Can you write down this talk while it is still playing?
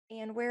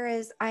And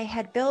whereas I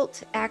had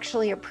built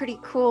actually a pretty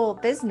cool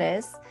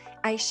business,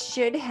 I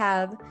should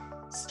have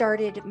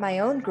started my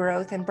own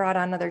growth and brought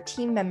on other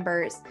team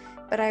members,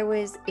 but I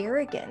was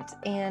arrogant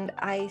and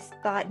I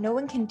thought no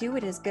one can do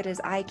it as good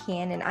as I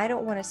can. And I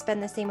don't want to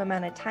spend the same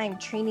amount of time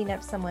training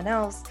up someone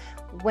else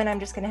when I'm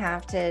just going to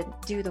have to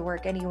do the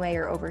work anyway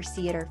or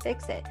oversee it or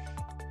fix it.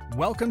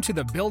 Welcome to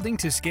the Building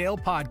to Scale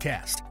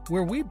podcast,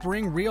 where we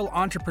bring real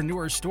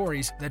entrepreneur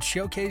stories that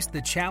showcase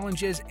the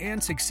challenges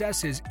and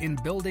successes in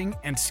building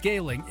and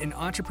scaling an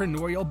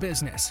entrepreneurial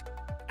business.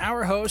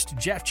 Our host,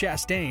 Jeff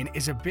Chastain,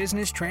 is a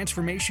business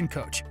transformation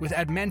coach with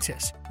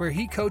Admentis, where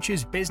he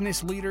coaches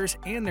business leaders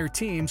and their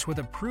teams with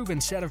a proven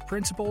set of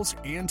principles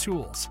and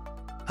tools,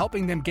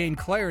 helping them gain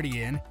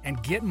clarity in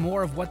and get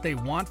more of what they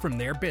want from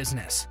their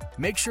business.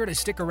 Make sure to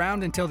stick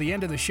around until the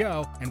end of the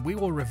show, and we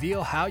will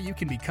reveal how you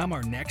can become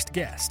our next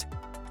guest.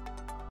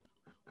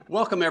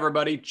 Welcome,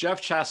 everybody.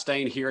 Jeff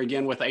Chastain here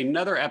again with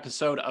another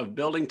episode of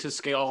Building to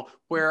Scale,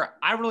 where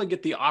I really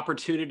get the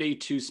opportunity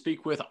to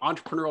speak with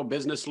entrepreneurial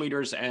business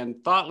leaders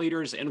and thought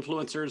leaders,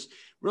 influencers,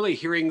 really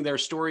hearing their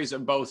stories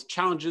of both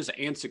challenges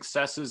and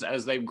successes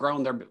as they've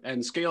grown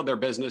and scaled their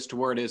business to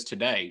where it is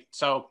today.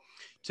 So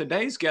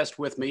today's guest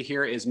with me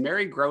here is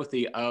Mary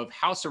Grothe of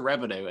House of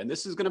Revenue. And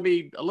this is going to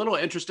be a little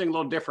interesting, a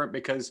little different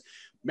because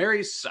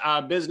Mary's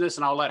business,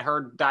 and I'll let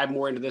her dive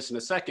more into this in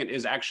a second,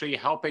 is actually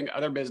helping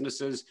other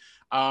businesses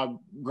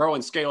grow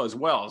and scale as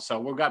well. So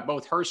we've got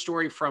both her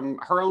story from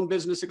her own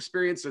business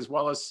experience as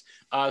well as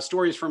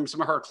stories from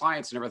some of her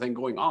clients and everything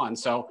going on.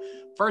 So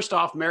first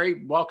off,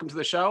 Mary, welcome to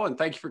the show and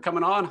thank you for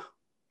coming on.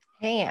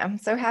 Hey, I'm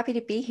so happy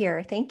to be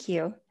here. Thank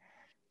you.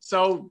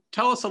 So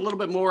tell us a little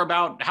bit more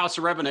about House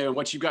of Revenue and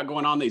what you've got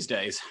going on these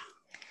days.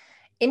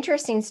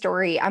 Interesting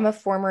story. I'm a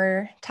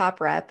former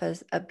top rep,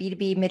 as a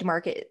B2B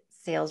mid-market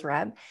sales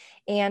rep,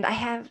 and I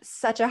have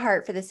such a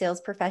heart for the sales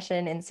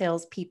profession and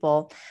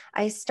salespeople.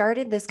 I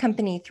started this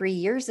company 3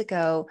 years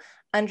ago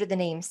under the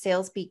name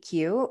Sales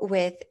BQ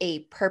with a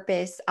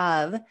purpose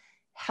of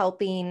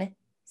helping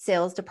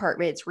sales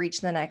departments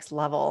reach the next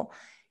level.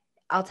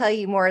 I'll tell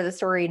you more of the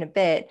story in a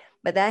bit,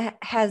 but that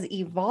has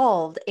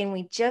evolved, and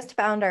we just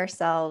found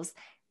ourselves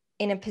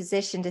in a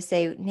position to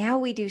say, now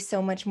we do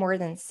so much more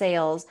than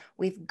sales.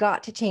 We've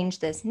got to change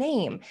this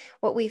name.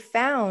 What we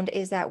found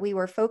is that we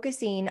were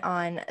focusing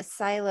on a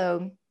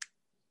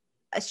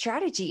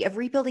strategy of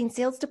rebuilding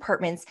sales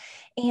departments.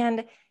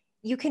 And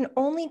you can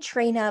only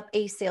train up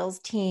a sales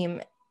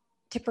team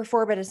to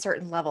perform at a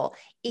certain level.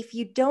 If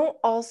you don't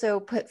also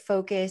put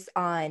focus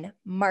on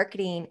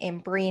marketing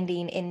and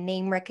branding and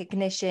name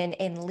recognition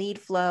and lead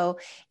flow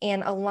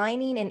and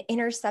aligning and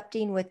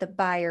intercepting with the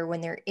buyer when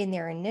they're in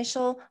their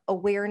initial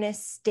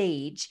awareness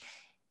stage,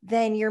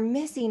 then you're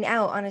missing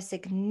out on a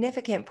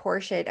significant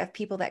portion of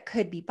people that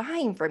could be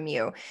buying from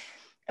you.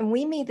 And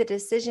we made the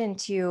decision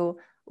to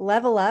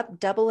level up,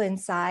 double in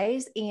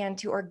size, and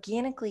to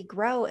organically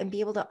grow and be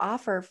able to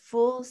offer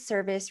full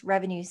service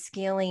revenue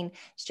scaling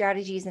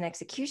strategies and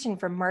execution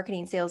from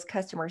marketing, sales,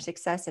 customer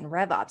success, and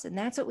RevOps. And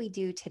that's what we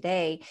do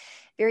today.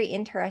 Very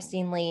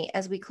interestingly,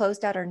 as we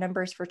closed out our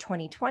numbers for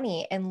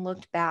 2020 and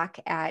looked back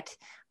at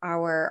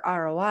our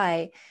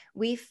ROI,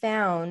 we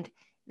found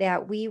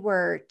that we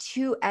were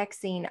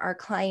 2xing our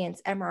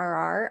clients'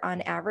 MRR on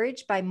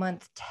average by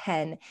month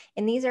 10.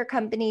 And these are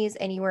companies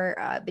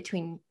anywhere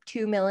between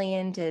 2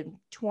 million to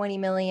 20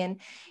 million.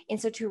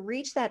 And so to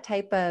reach that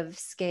type of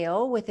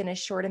scale within a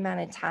short amount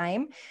of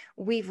time,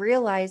 we've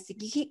realized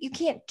that you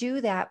can't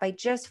do that by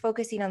just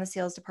focusing on the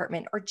sales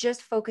department or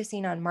just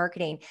focusing on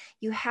marketing.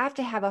 You have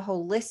to have a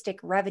holistic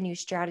revenue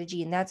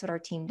strategy, and that's what our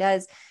team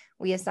does.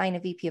 We assign a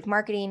VP of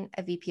marketing,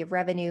 a VP of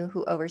revenue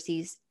who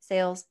oversees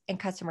sales and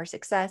customer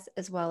success,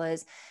 as well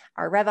as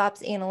our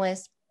RevOps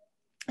analyst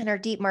and our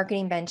deep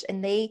marketing bench.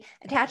 And they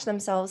attach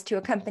themselves to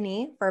a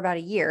company for about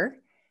a year,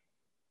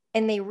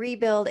 and they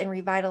rebuild and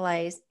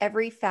revitalize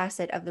every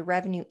facet of the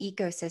revenue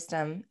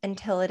ecosystem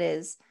until it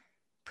is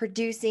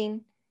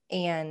producing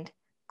and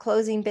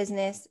closing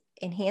business,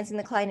 enhancing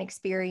the client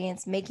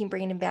experience, making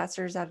brand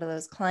ambassadors out of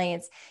those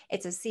clients.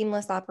 It's a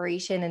seamless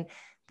operation. And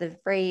the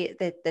phrase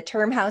that the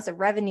term House of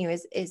Revenue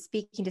is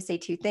speaking to say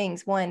two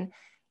things. One,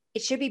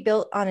 it should be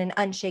built on an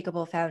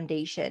unshakable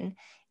foundation,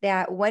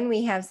 that when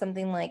we have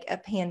something like a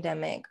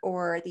pandemic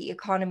or the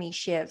economy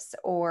shifts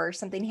or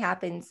something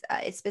happens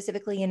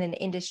specifically in an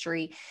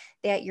industry,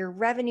 that your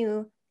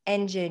revenue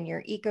engine,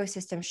 your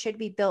ecosystem should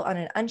be built on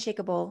an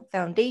unshakable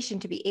foundation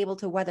to be able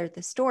to weather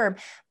the storm.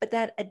 But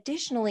that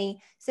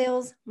additionally,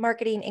 sales,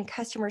 marketing, and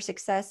customer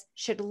success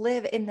should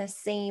live in the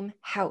same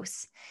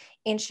house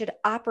and should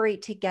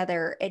operate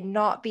together and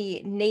not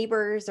be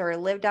neighbors or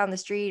live down the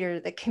street or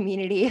the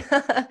community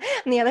on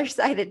the other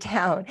side of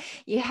town.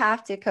 You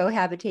have to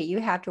cohabitate. You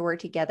have to work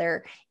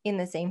together in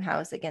the same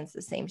house against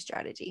the same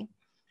strategy.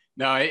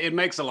 No, it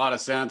makes a lot of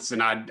sense.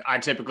 And I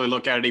typically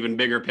look at it even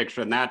bigger picture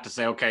than that to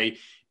say, okay,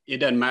 it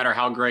doesn't matter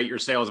how great your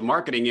sales and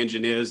marketing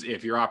engine is.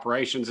 If your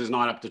operations is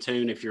not up to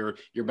tune, if your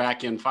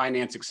back end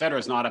finance, et cetera,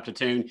 is not up to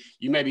tune,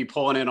 you may be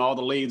pulling in all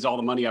the leads, all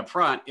the money up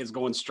front is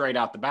going straight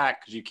out the back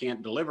because you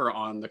can't deliver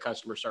on the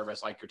customer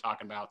service like you're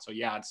talking about. So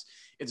yeah,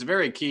 it's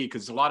very key,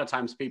 because a lot of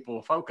times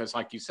people focus,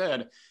 like you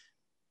said,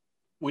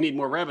 we need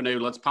more revenue,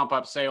 let's pump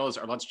up sales,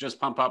 or let's just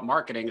pump up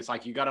marketing. It's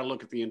like, you got to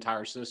look at the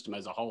entire system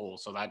as a whole.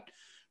 So that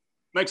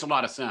makes a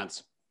lot of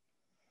sense.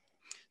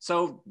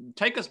 So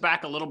take us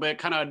back a little bit,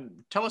 kind of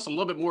tell us a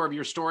little bit more of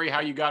your story, how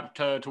you got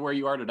to where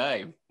you are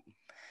today.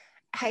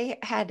 I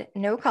had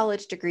no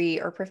college degree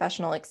or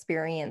professional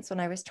experience. When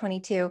I was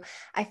 22,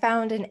 I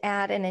found an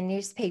ad in a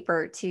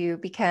newspaper to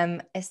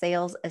become a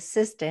sales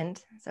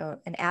assistant, so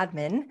an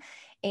admin,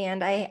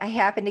 and I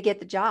happened to get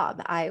the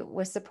job. I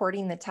was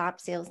supporting the top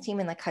sales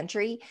team in the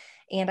country,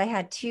 and I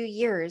had 2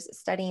 years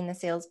studying the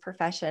sales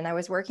profession. I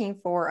was working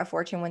for a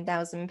Fortune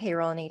 1000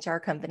 payroll and HR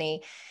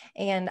company,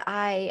 and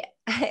I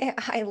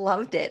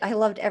loved it. I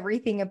loved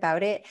everything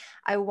about it.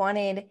 I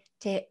wanted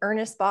to earn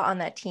a spot on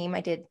that team.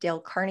 I did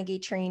Dale Carnegie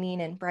training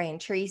and Brian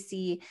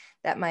Tracy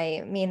that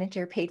my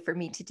manager paid for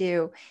me to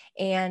do.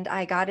 And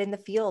I got in the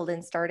field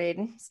and started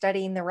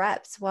studying the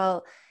reps.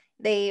 Well,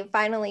 they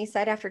finally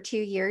said after 2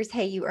 years,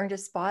 hey, you earned a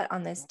spot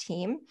on this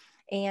team.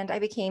 And I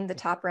became the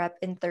top rep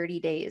in 30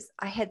 days.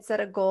 I had set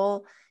a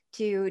goal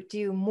to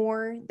do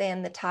more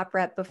than the top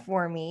rep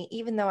before me,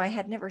 even though I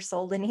had never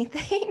sold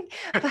anything,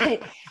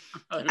 but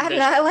I don't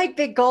know, I like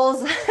big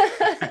goals.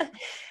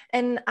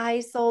 And I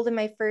sold in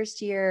my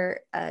first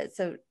year.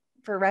 So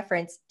for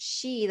reference,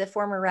 the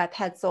former rep,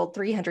 had sold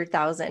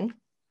 300,000,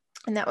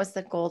 and that was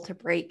the goal to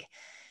break.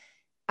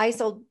 I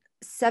sold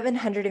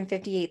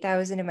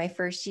 758,000 in my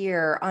first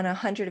year on a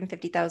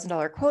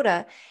 $150,000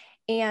 quota.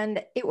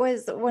 And it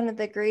was one of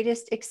the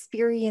greatest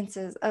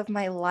experiences of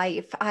my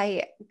life.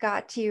 I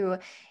got to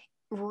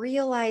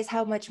realize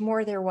how much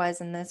more there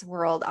was in this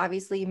world.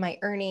 Obviously, my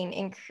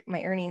earnings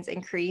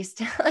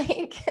increased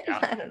like,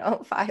 I don't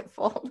know,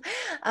 fivefold.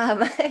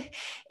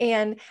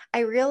 And I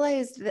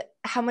realized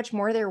how much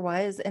more there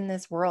was in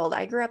this world.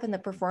 I grew up in the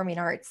performing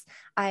arts.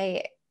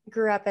 I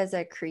grew up as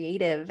a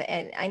creative,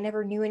 and I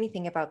never knew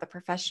anything about the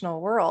professional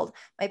world.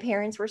 My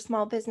parents were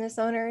small business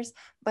owners,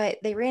 but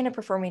they ran a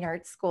performing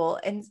arts school.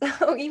 And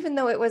so even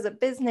though it was a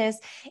business,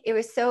 it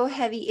was so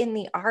heavy in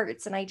the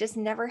arts, and I just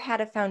never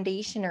had a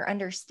foundation or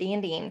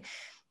understanding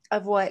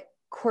of what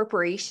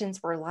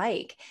corporations were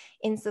like.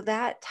 And so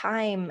that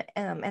time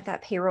at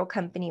that payroll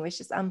company was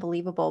just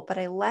unbelievable. But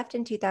I left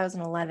in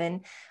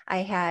 2011. I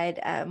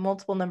had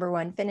multiple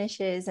 #1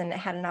 finishes and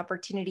had an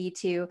opportunity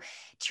to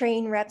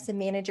train reps and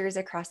managers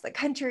across the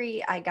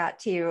country. I got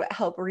to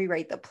help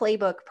rewrite the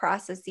playbook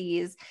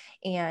processes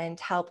and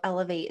help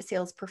elevate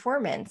sales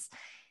performance.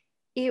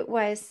 It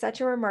was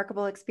such a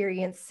remarkable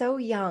experience. So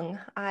young.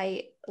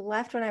 I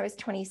left when I was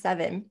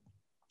 27.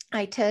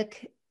 I took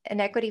an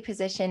equity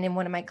position in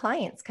one of my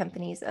clients'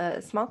 companies,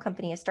 a small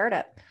company, a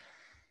startup.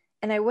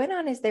 And I went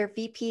on as their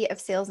VP of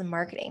sales and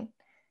marketing.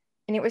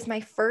 And it was my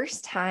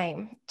first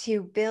time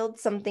to build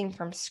something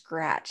from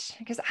scratch,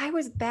 because I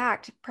was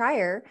backed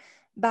prior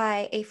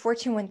by a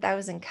Fortune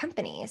 1000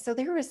 company. So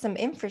there was some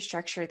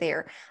infrastructure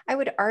there. I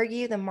would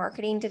argue the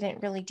marketing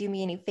didn't really do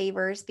me any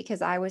favors,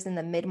 because I was in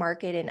the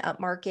mid-market and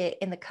upmarket,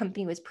 and the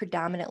company was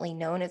predominantly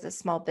known as a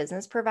small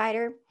business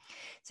provider.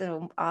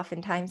 So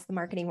oftentimes the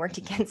marketing worked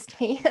against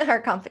me.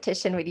 Our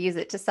competition would use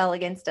it to sell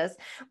against us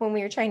when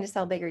we were trying to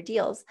sell bigger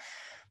deals.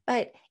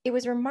 But it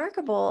was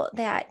remarkable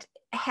that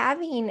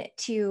having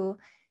to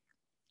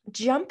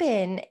jump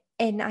in,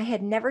 and I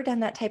had never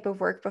done that type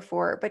of work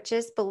before, but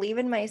just believe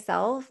in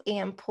myself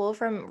and pull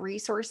from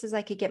resources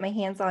I could get my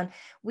hands on.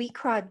 We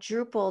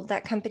quadrupled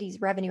that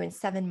company's revenue in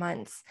 7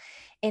 months.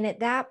 And at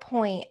that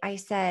point, I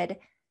said,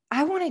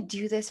 I want to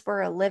do this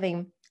for a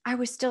living. I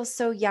was still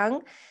so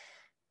young,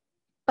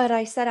 but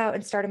I set out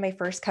and started my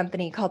first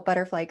company called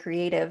Butterfly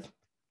Creative.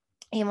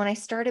 And when I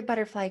started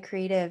Butterfly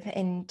Creative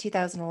in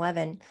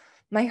 2011,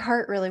 my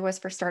heart really was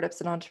for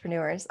startups and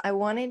entrepreneurs. I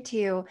wanted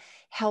to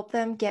help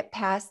them get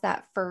past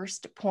that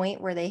first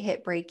point where they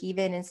hit break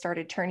even and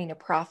started turning a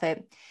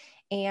profit.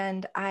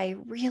 And I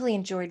really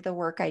enjoyed the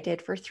work I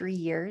did for 3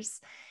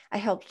 years. I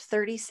helped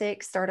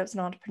 36 startups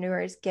and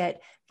entrepreneurs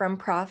get from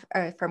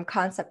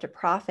concept to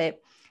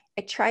profit.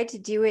 I tried to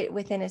do it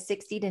within a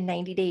 60 to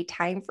 90 day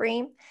time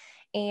frame.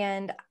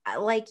 And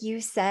like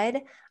you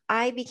said,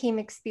 I became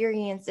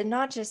experienced in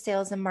not just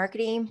sales and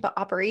marketing, but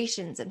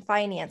operations and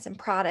finance and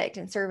product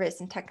and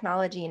service and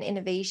technology and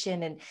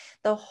innovation and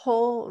the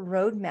whole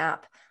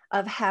roadmap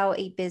of how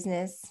a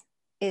business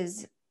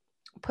is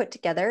put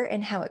together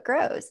and how it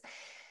grows.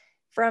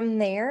 From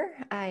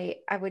there,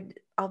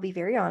 I'll be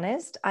very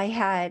honest, I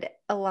had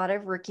a lot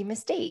of rookie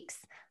mistakes.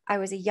 I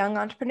was a young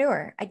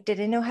entrepreneur. I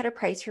didn't know how to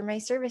price for my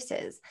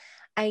services.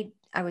 I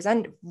was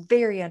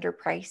very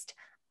underpriced.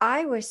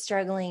 I was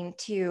struggling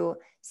to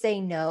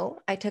say no.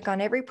 I took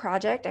on every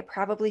project. I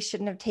probably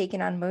shouldn't have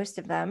taken on most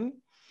of them.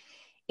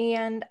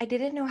 And I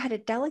didn't know how to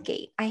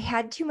delegate. I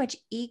had too much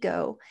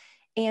ego.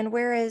 And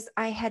whereas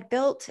I had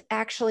built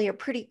actually a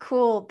pretty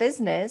cool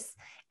business,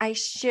 I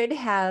should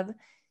have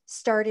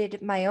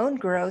started my own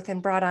growth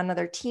and brought on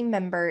other team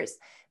members,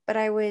 but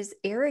I was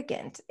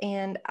arrogant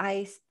and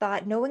I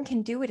thought no one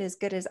can do it as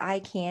good as I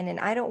can. And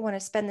I don't want to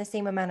spend the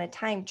same amount of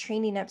time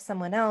training up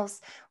someone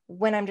else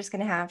when I'm just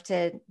going to have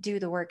to do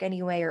the work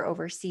anyway, or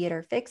oversee it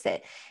or fix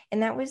it.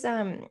 And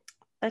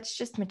that's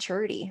just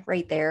maturity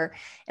right there.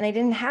 And I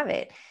didn't have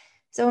it.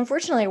 So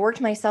unfortunately, I worked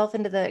myself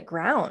into the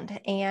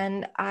ground,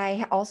 and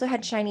I also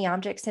had shiny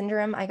object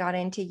syndrome. I got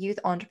into youth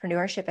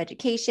entrepreneurship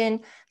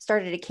education,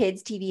 started a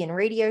kids TV and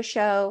radio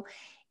show.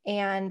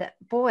 And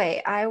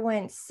boy, I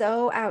went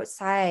so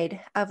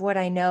outside of what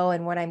I know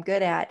and what I'm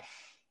good at.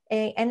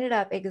 I ended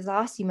up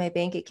exhausting my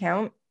bank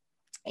account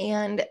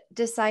and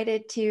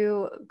decided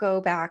to go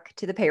back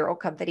to the payroll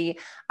company.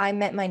 I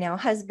met my now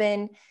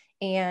husband,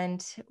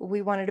 and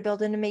we wanted to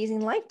build an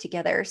amazing life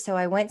together. So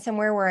I went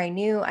somewhere where I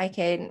knew I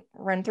could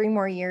run 3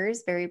 more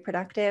years, very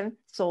productive,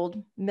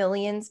 sold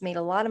millions, made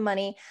a lot of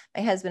money.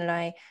 My husband and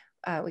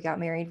I, we got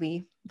married,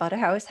 we bought a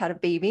house, had a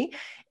baby.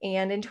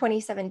 And in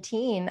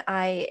 2017,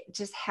 I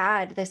just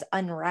had this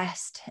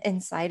unrest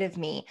inside of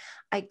me.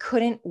 I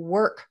couldn't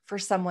work for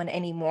someone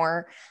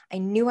anymore. I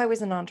knew I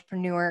was an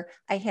entrepreneur.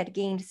 I had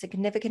gained a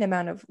significant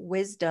amount of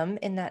wisdom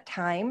in that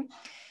time.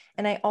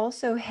 And I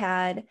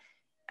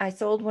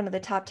sold one of the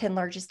top 10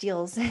 largest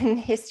deals in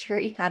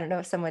history. I don't know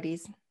if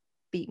somebody's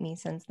beat me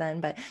since then,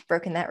 but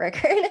broken that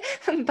record,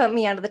 bumped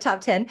me out of the top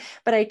 10.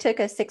 But I took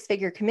a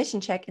 6-figure commission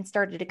check and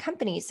started a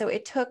company. So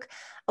it took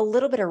a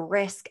little bit of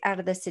risk out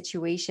of the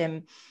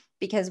situation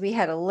because we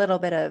had a little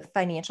bit of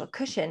financial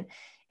cushion.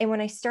 And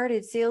when I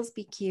started Sales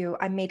BQ,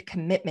 I made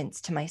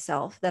commitments to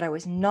myself that I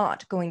was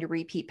not going to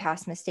repeat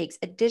past mistakes.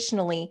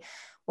 Additionally,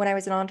 when I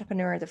was an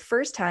entrepreneur the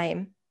first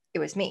time, it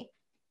was me.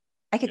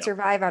 I could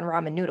survive on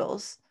ramen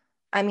noodles.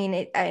 I mean,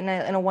 in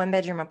a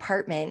 1-bedroom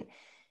apartment.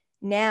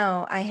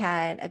 Now I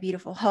had a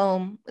beautiful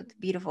home with a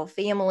beautiful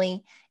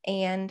family,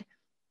 and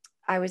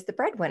I was the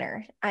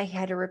breadwinner. I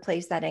had to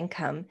replace that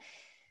income.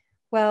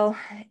 Well,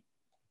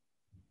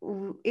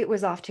 it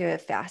was off to a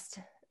fast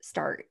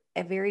start,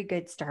 a very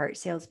good start,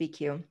 Sales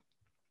BQ.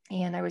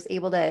 And I was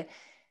able to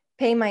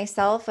pay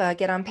myself,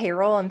 get on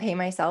payroll and pay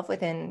myself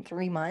within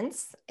 3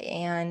 months.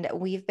 And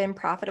we've been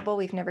profitable.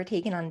 We've never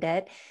taken on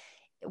debt.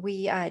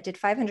 We did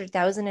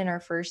 500,000 in our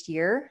first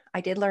year.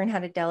 I did learn how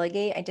to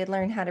delegate. I did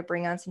learn how to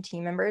bring on some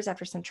team members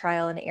after some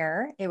trial and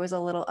error. It was a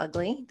little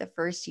ugly the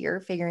first year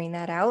figuring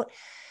that out,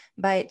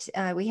 but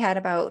we had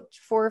about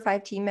 4 or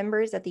 5 team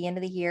members at the end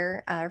of the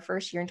year, our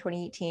first year in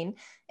 2018,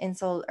 and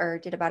sold or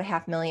did about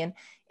 $500,000.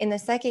 In the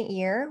second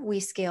year, we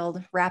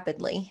scaled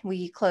rapidly.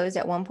 We closed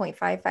at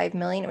 1.55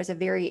 million. It was a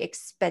very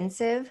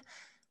expensive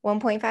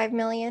 1.5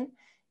 million.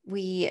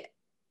 We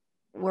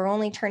were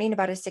only turning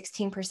about a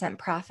 16%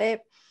 profit.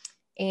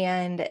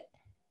 And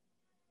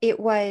it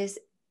was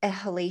a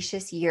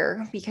hellacious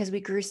year because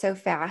we grew so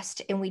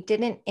fast and we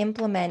didn't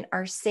implement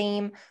our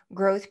same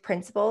growth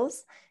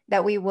principles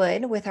that we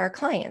would with our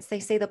clients. They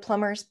say the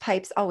plumber's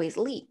pipes always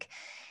leak.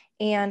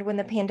 And when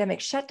the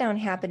pandemic shutdown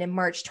happened in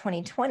March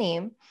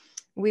 2020,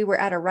 we were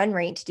at a run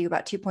rate to do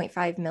about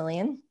 2.5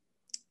 million.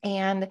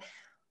 And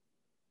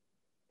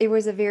it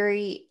was a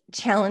very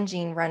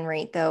challenging run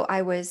rate, though.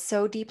 I was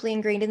so deeply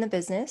ingrained in the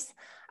business.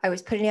 I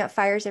was putting out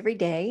fires every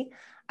day.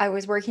 I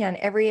was working on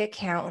every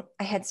account.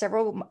 I had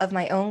several of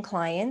my own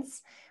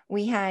clients.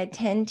 We had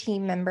 10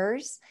 team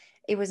members.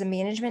 It was a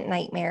management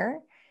nightmare.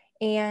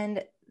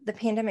 And the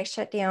pandemic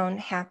shutdown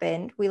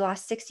happened. We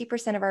lost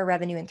 60% of our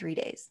revenue in 3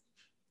 days.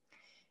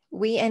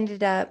 We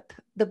ended up,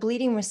 the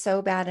bleeding was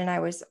so bad, and I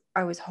was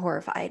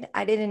horrified.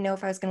 I didn't know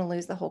if I was going to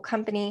lose the whole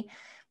company,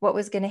 what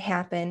was going to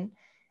happen.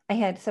 I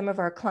had some of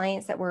our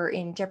clients that were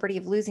in jeopardy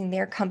of losing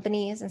their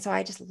companies. And so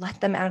I just let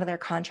them out of their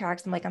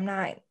contracts. I'm like, I'm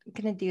not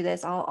going to do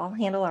this. I'll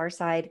handle our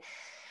side.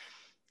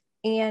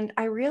 And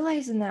I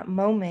realized in that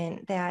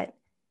moment that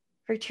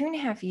for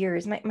 2.5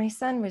 years, my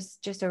son was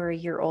just over a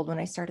year old when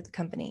I started the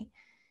company.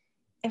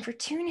 And for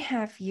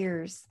 2.5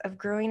 years of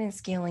growing and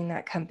scaling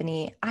that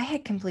company, I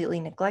had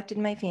completely neglected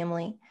my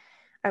family.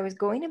 I was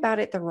going about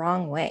it the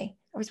wrong way.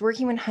 I was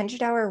working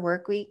 100-hour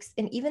work weeks.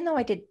 And even though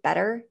I did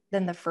better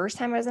than the first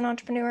time I was an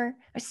entrepreneur,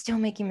 I was still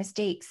making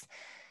mistakes.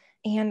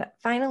 And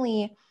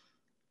finally,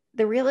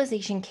 the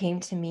realization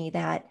came to me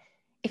that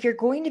if you're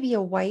going to be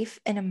a wife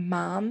and a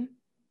mom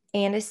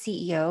and a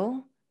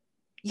CEO,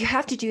 you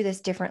have to do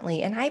this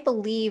differently. And I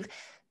believe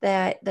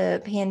that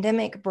the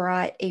pandemic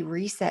brought a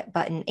reset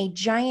button, a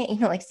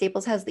giant, like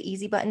Staples has the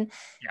easy button.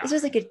 Yeah. This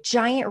was like a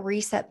giant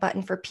reset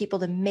button for people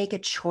to make a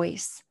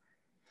choice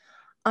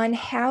on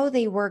how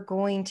they were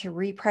going to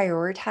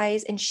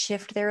reprioritize and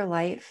shift their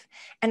life.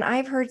 And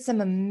I've heard some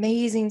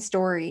amazing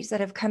stories that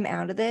have come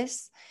out of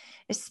this,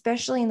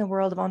 especially in the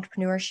world of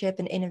entrepreneurship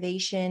and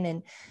innovation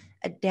and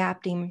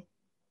adapting.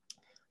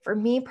 For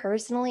me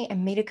personally, I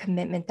made a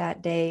commitment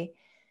that day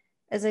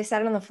as I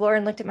sat on the floor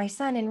and looked at my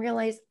son and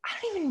realized I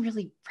don't even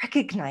really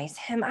recognize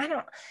him.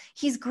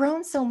 He's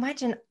grown so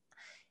much. And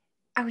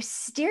I was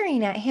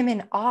staring at him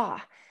in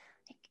awe.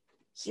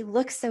 He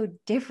looks so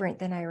different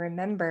than I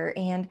remember.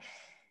 And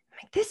I'm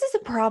like, this is a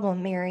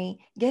problem, Mary.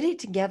 Get it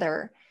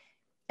together.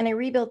 and I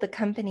rebuilt the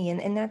company.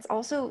 And that's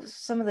also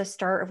some of the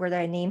start of where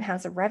the name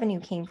House of Revenue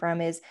came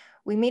from, is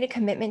we made a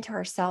commitment to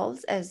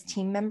ourselves as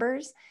team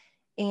members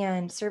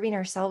and serving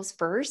ourselves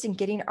first and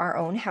getting our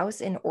own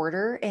house in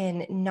order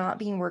and not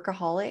being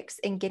workaholics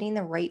and getting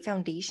the right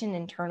foundation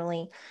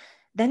internally.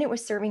 Then it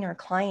was serving our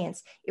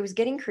clients. It was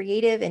getting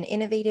creative and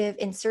innovative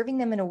and serving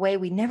them in a way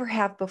we never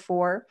have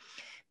before,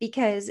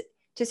 because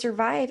to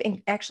survive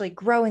and actually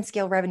grow and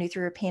scale revenue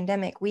through a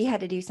pandemic, we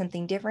had to do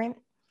something different.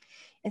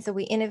 And so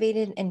we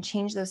innovated and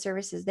changed those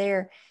services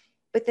there.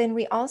 But then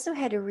we also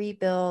had to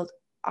rebuild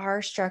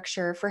our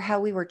structure for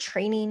how we were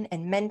training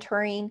and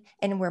mentoring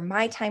and where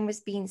my time was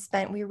being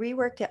spent. We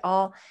reworked it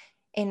all.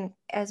 And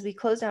as we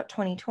closed out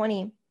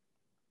 2020,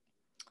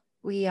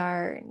 we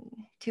are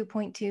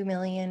 2.2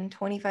 million,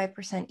 25%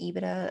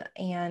 EBITDA.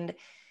 And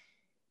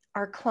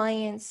our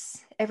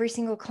clients, every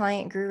single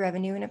client grew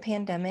revenue in a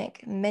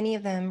pandemic. Many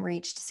of them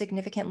reached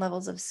significant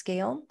levels of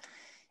scale.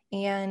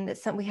 And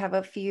we have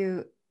a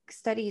few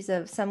studies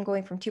of some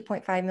going from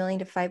 2.5 million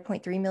to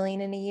 5.3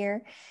 million in a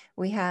year.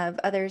 We have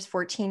others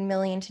 14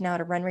 million to now at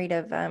a run rate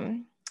of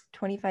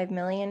 $25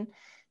 million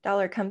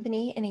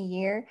company in a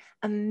year.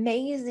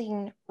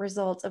 Amazing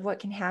results of what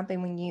can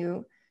happen when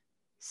you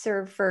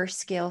serve first,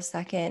 scale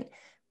second,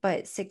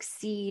 but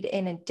succeed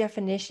in a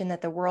definition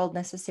that the world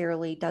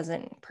necessarily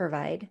doesn't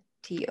provide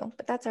to you.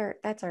 But that's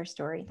our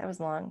story. That was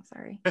long.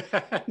 Sorry.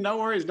 No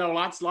worries. No,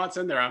 lots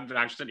in there. I'm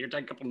actually sitting here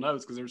taking a couple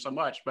notes because there's so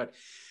much. But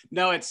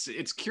no, it's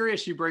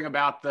curious you bring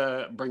up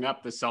the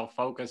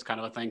self-focus kind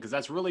of a thing, because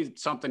that's really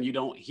something you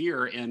don't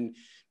hear in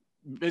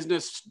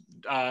business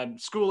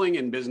schooling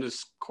and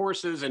business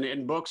courses and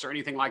in books or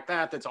anything like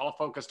that. That's all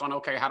focused on,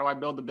 okay, how do I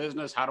build the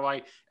business?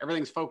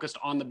 Everything's focused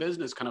on the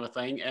business kind of a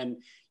thing.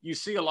 And you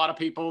see a lot of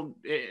people,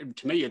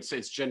 to me,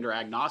 it's gender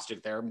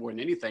agnostic there more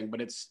than anything,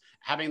 but it's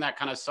having that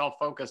kind of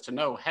self-focus to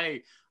know,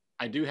 hey,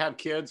 I do have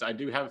kids, I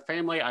do have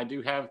family, I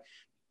do have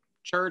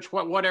church,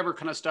 whatever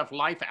kind of stuff,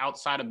 life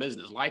outside of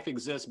business, life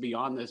exists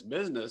beyond this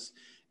business.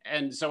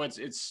 And so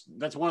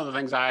that's one of the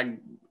things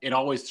it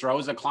always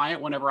throws a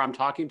client whenever I'm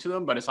talking to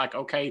them, but it's like,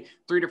 okay,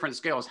 3 different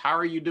scales. How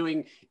are you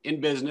doing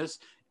in business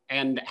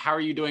and how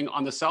are you doing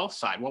on the self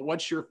side? Well,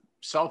 what's your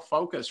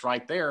self-focus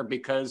right there?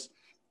 Because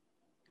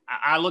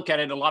I look at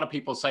it, a lot of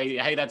people say,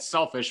 hey, that's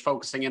selfish,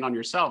 focusing in on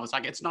yourself. It's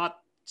like, it's not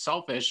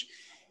selfish,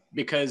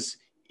 because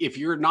if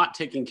you're not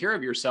taking care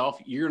of yourself,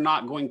 you're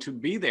not going to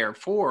be there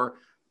for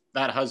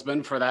that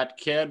husband, for that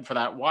kid, for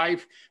that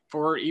wife,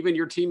 for even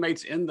your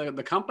teammates in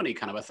the company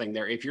kind of a thing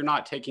there. If you're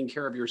not taking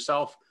care of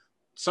yourself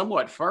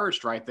somewhat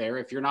first right there,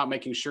 if you're not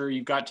making sure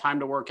you've got time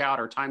to work out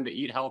or time to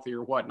eat healthy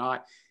or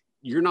whatnot,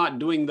 you're not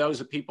doing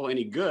those people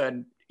any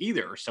good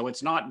either. So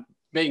it's not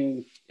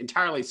being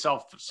entirely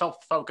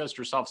self-focused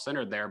or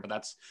self-centered there.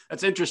 But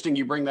that's interesting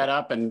you bring that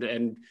up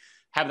and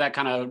have that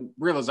kind of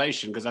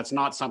realization, because that's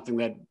not something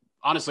that,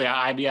 honestly,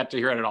 I've yet to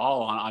hear it at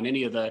all on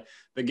any of the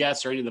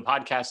guests or any of the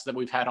podcasts that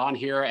we've had on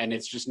here. And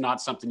it's just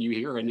not something you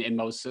hear in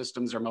most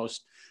systems or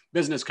most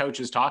business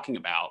coaches talking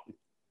about.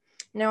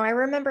 No, I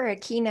remember a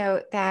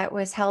keynote that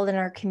was held in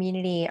our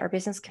community, our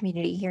business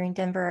community here in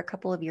Denver a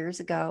couple of years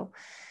ago.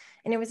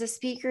 And it was a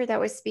speaker that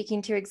was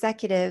speaking to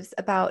executives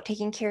about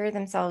taking care of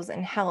themselves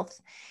and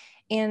health.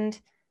 And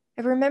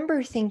I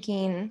remember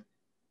thinking,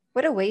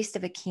 what a waste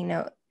of a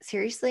keynote.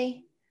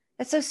 Seriously?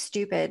 That's so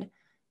stupid.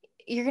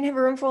 You're going to have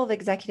a room full of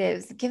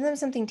executives. Give them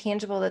something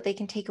tangible that they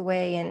can take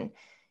away and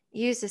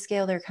use to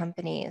scale their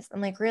companies.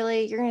 I'm like,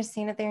 really? You're going to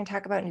stand up there and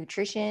talk about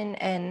nutrition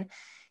and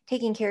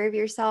taking care of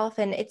yourself?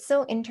 And it's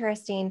so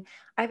interesting.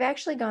 I've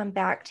actually gone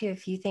back to a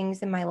few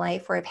things in my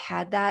life where I've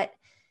had that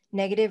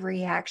negative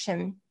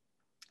reaction.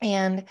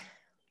 And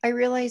I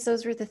realized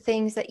those were the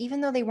things that,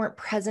 even though they weren't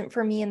present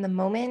for me in the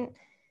moment,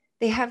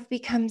 they have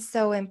become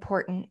so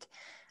important.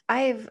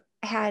 I've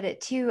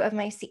had 2 of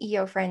my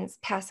CEO friends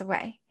pass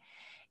away,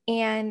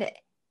 and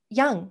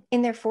young,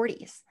 in their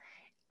 40s.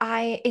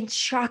 It's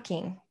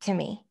shocking to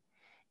me.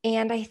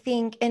 And I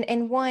think,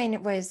 and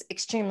one was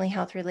extremely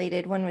health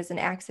related, one was an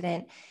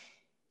accident.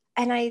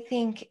 And I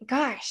think,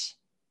 gosh,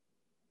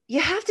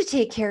 you have to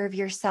take care of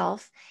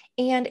yourself.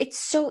 And it's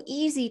so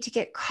easy to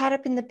get caught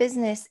up in the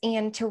business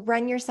and to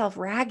run yourself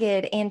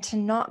ragged and to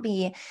not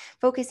be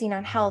focusing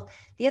on health.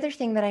 The other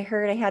thing that I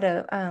heard, I had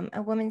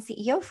a woman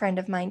CEO friend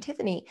of mine,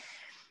 Tiffany,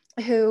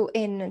 who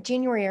in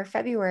January or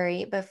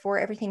February, before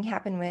everything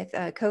happened with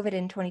COVID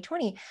in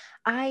 2020,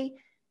 I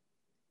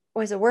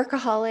was a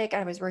workaholic.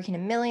 I was working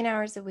 1 million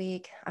hours a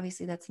week.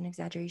 Obviously that's an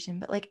exaggeration,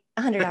 but like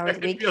 100 hours a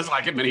week. It feels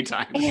like it many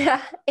times.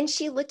 Yeah. And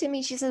she looked at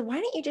me, she said, why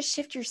don't you just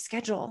shift your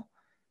schedule?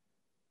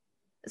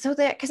 So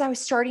that, because I was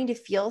starting to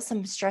feel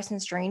some stress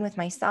and strain with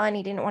my son.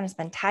 He didn't want to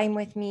spend time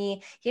with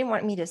me. He didn't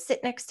want me to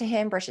sit next to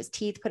him, brush his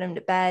teeth, put him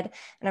to bed.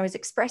 And I was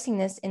expressing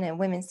this in a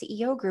women's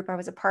CEO group I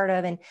was a part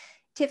of. And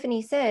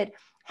Tiffany said,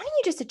 why don't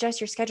you just adjust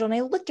your schedule? And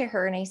I looked at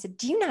her and I said,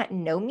 do you not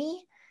know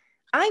me?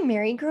 I'm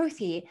Mary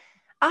Grothe.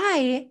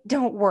 I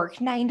don't work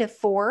 9 to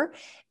 4,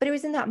 but it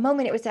was in that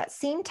moment, it was that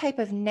same type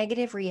of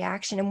negative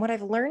reaction. And what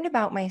I've learned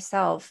about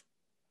myself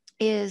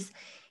is,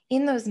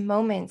 in those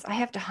moments, I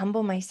have to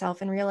humble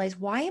myself and realize,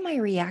 why am I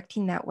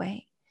reacting that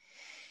way?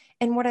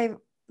 And what I've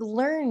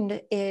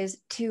learned is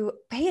to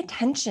pay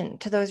attention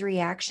to those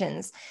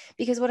reactions,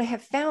 because what I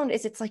have found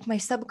is it's like my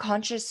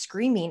subconscious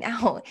screaming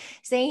out,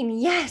 saying,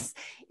 yes,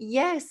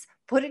 yes,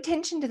 put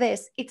attention to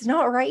this. It's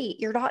not right.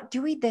 You're not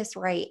doing this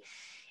right.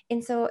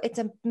 And so it's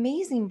an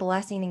amazing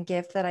blessing and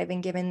gift that I've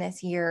been given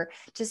this year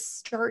to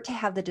start to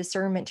have the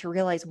discernment to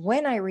realize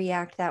when I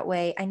react that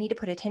way, I need to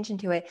put attention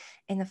to it.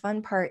 And the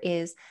fun part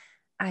is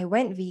I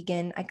went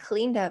vegan. I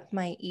cleaned up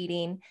my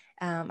eating.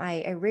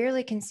 I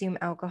rarely consume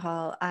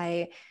alcohol.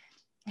 I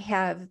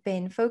have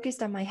been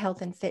focused on my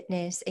health and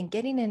fitness and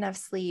getting enough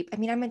sleep. I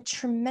mean, I'm a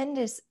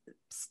tremendous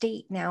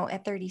state now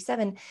at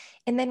 37.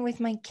 And then with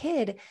my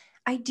kid,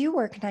 I do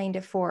work 9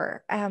 to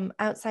 4.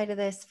 Outside of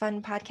this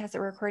fun podcast that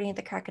we're recording at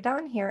the crack of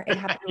dawn here, it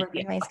happened to work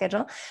with my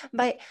schedule,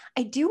 but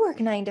I do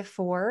work 9 to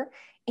 4,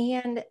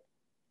 and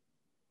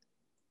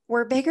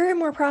we're bigger and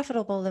more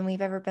profitable than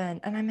we've ever been.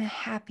 And I'm the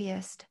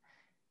happiest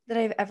that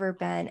I've ever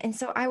been. And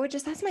so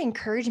that's my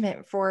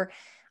encouragement for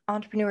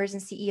entrepreneurs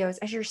and CEOs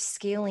as you're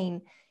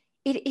scaling.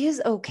 It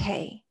is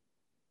okay.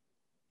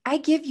 I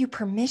give you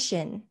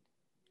permission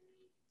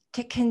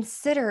to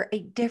consider a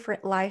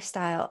different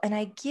lifestyle. And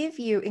I give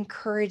you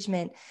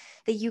encouragement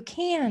that you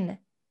can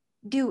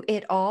do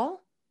it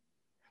all,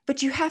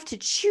 but you have to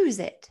choose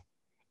it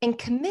and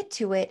commit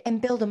to it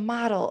and build a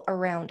model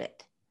around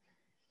it.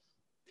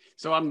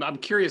 So I'm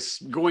curious,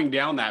 going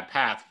down that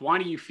path, why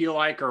do you feel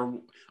like,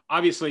 or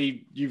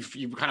obviously you've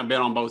kind of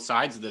been on both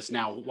sides of this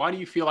now, why do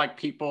you feel like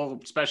people,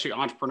 especially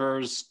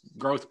entrepreneurs,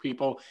 growth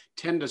people,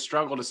 tend to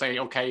struggle to say,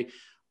 okay,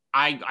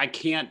 I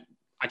can't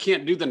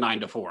do the 9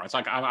 to 4. It's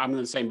like, I'm in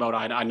the same boat.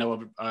 I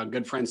know a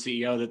good friend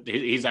CEO that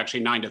he's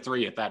actually 9 to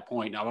 3 at that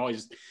point. I've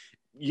always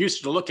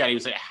used to look at him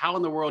and say, how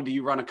in the world do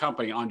you run a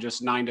company on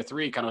just 9 to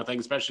 3 kind of thing,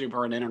 especially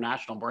for an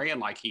international brand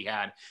like he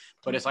had?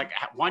 But it's like,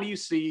 why do you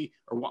see,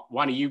 or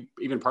why do you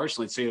even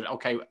personally see that,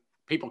 okay,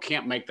 people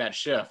can't make that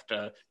shift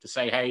to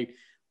say, hey,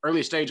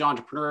 early stage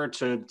entrepreneur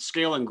to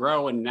scale and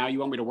grow, and now you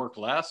want me to work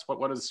less?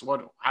 How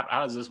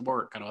does this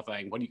work, kind of a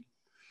thing?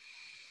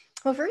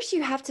 Well, first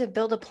you have to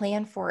build a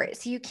plan for it.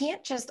 So you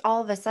can't just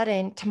all of a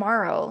sudden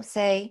tomorrow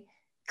say,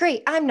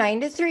 great, I'm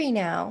 9 to 3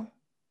 now.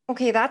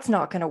 Okay, that's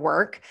not going to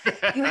work.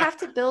 You have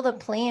to build a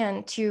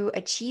plan to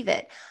achieve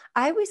it.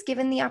 I was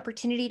given the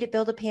opportunity to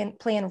build a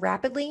plan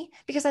rapidly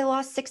because I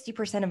lost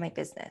 60% of my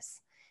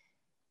business.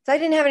 So I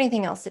didn't have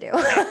anything else to do.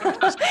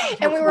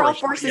 And we were all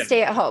forced to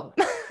stay at home.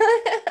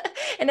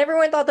 And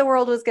everyone thought the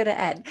world was going to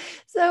end.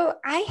 So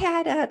I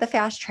had the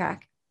fast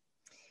track.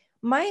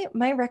 My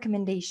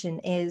recommendation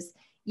is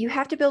you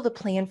have to build a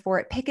plan for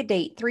it. Pick a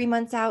date, 3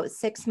 months out,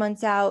 6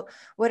 months out,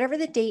 whatever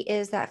the date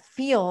is that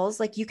feels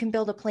like you can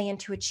build a plan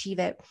to achieve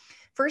it.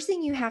 First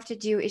thing you have to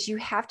do is you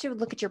have to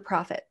look at your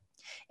profit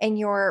and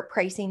your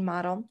pricing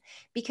model,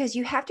 because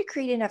you have to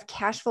create enough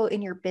cash flow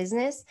in your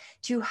business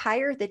to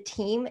hire the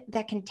team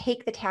that can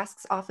take the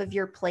tasks off of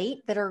your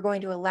plate that are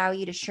going to allow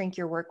you to shrink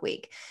your work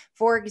week.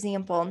 For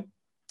example,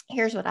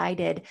 here's what I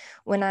did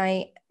when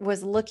I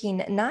was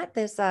looking, not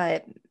this,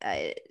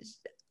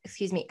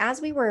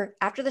 as we were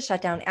after the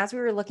shutdown, as we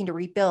were looking to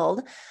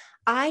rebuild,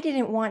 I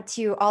didn't want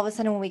to all of a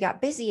sudden when we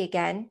got busy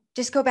again,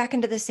 just go back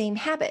into the same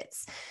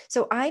habits.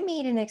 So I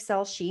made an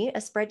Excel sheet, a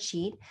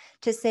spreadsheet,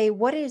 to say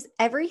what is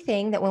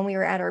everything that when we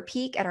were at our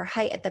peak, at our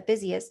height, at the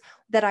busiest,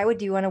 that I would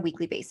do on a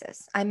weekly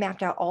basis. I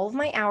mapped out all of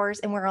my hours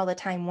and where all the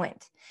time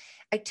went.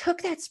 I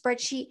took that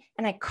spreadsheet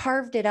and I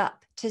carved it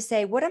up to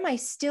say, what am I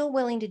still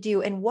willing to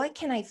do? And what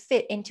can I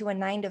fit into a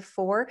 9 to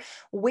 4?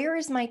 Where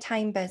is my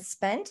time best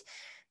spent?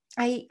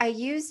 I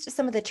used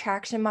some of the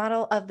traction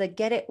model of the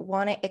get it,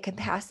 want it, a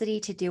capacity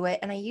to do it.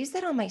 And I use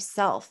that on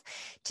myself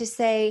to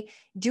say,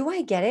 do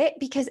I get it?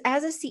 Because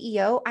as a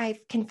CEO, I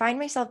can find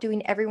myself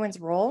doing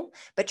everyone's role,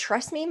 but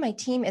trust me, my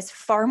team is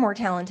far more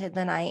talented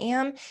than I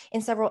am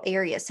in several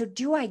areas. So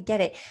do I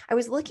get it? I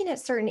was looking at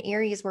certain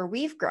areas where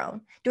we've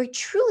grown. Do I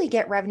truly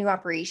get revenue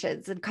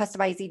operations and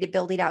customizing to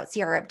building out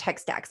CRM tech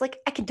stacks? Like,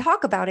 I can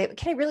talk about it, but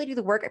can I really do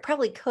the work? I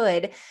probably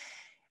could.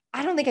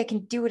 I don't think I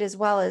can do it as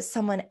well as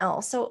someone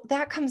else. So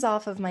that comes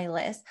off of my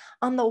list.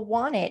 On the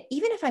want it,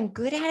 even if I'm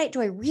good at it, do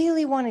I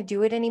really want to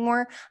do it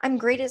anymore? I'm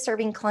great at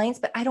serving clients,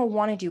 but I don't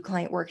want to do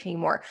client work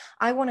anymore.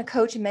 I want to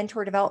coach and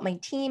mentor, develop my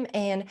team,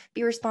 and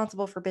be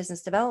responsible for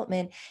business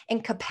development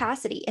and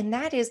capacity. And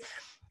that is,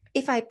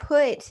 if I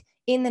put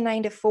in the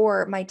 9 to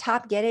 4, my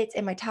top get it's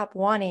and my top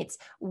want it's,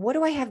 what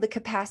do I have the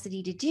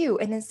capacity to do?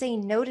 And then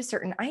saying no to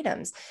certain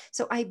items.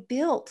 So I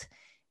built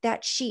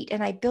that sheet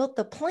and I built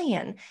the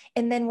plan.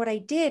 And then what I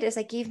did is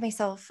I gave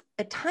myself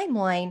a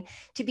timeline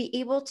to be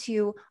able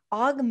to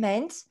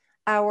augment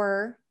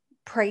our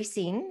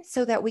pricing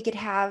so that we could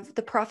have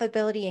the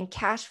profitability and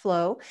cash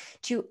flow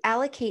to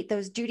allocate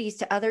those duties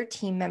to other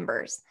team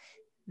members.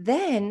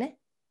 Then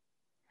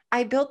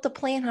I built the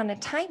plan on a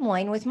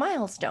timeline with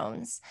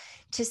milestones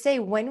to say,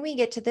 when we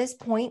get to this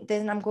point,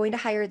 then I'm going to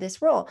hire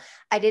this role.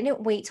 I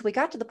didn't wait till we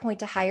got to the point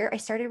to hire. I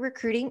started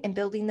recruiting and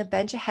building the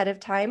bench ahead of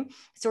time,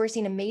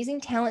 sourcing amazing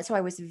talent. So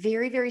I was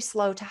very, very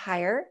slow to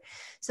hire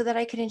so that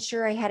I could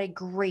ensure I had a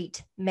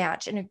great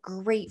match and a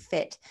great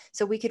fit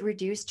so we could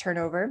reduce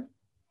turnover.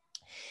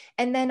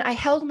 And then I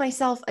held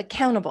myself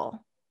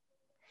accountable.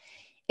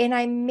 And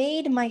I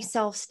made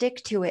myself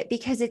stick to it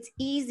because it's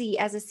easy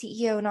as a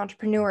CEO and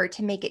entrepreneur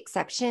to make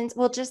exceptions.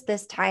 Well, just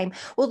this time,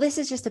 well, this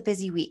is just a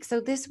busy week. So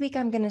this week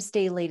I'm going to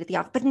stay late at the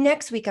office, but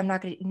next week I'm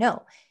not going to.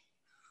 No,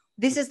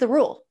 this is the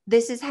rule.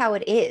 This is how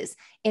it is.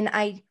 And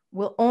I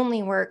will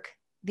only work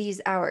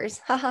these hours.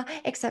 Haha,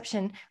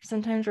 exception.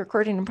 Sometimes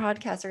recording a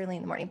podcast early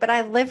in the morning, but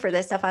I live for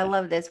this stuff. I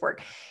love this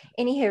work.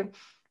 Anywho,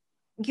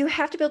 you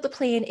have to build a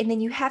plan and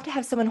then you have to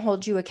have someone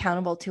hold you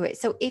accountable to it.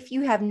 So if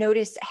you have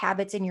noticed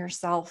habits in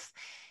yourself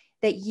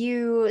that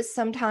you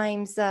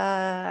sometimes,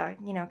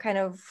 kind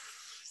of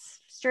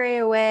stray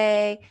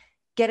away,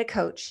 get a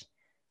coach.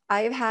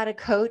 I've had a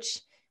coach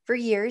for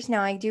years.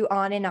 Now I do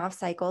on and off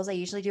cycles. I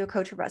usually do a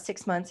coach for about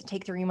 6 months and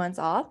take 3 months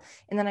off.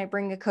 And then I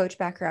bring a coach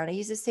back around. I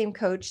use the same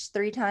coach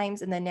 3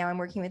 times. And then now I'm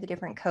working with a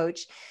different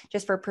coach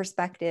just for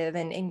perspective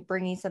and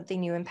bringing something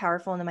new and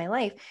powerful into my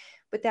life.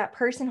 But that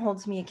person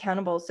holds me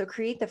accountable. So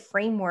create the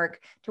framework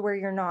to where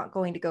you're not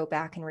going to go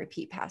back and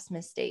repeat past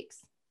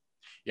mistakes.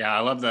 Yeah,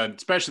 I love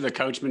especially the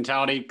coach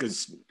mentality,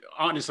 because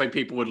honestly,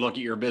 people would look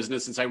at your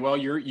business and say, well,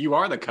 you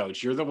are the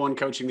coach. You're the one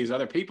coaching these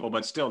other people,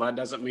 but still that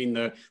doesn't mean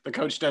the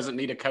coach doesn't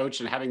need a coach,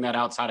 and having that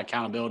outside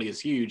accountability is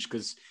huge,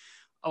 because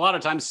a lot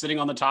of times sitting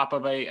on the top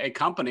of a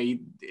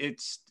company,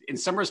 it's in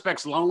some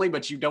respects lonely,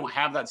 but you don't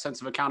have that sense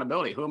of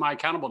accountability. Who am I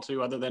accountable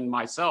to other than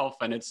myself?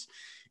 And it's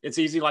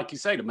easy, like you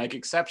say, to make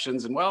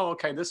exceptions. And well,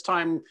 okay, this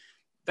time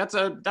that's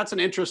an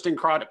interesting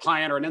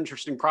client or an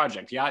interesting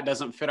project. Yeah, it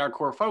doesn't fit our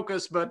core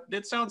focus, but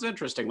it sounds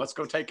interesting. Let's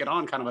go take it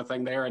on, kind of a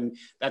thing there. And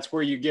that's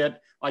where you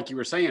get, like you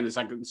were saying, it's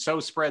like so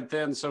spread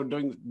thin. So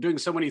doing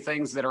so many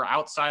things that are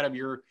outside of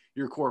your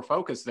core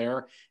focus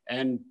there.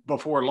 And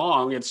before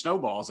long, it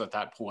snowballs at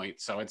that point.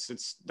 So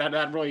it's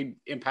that really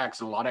impacts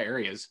in a lot of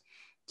areas.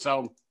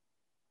 So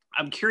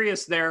I'm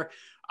curious there.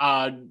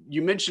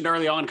 You mentioned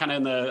early on, kind of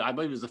in I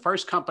believe it was the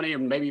first company, or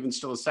maybe even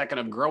still the second,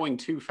 of growing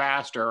too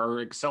fast or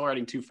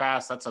accelerating too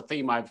fast. That's a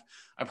theme I've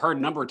heard a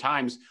number of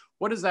times.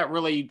 What does that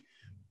really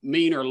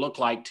mean or look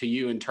like to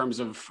you in terms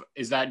of,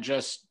 is that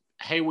just,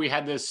 hey, we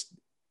had this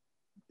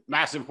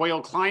massive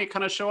whale client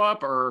kind of show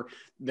up, or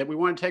that we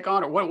want to take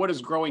on, or what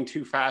does growing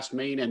too fast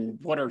mean? And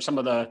what are some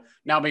of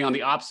now being on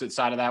the opposite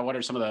side of that, what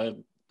are some of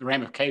the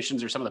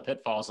ramifications or some of the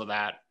pitfalls of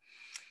that?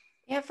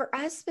 Yeah, for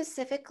us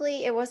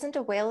specifically, it wasn't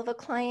a whale of a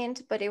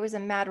client, but it was a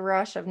mad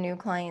rush of new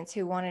clients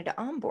who wanted to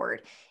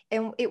onboard.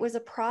 And it was a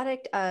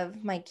product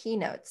of my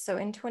keynotes. So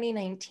in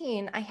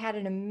 2019, I had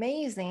an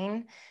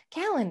amazing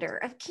calendar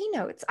of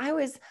keynotes. I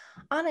was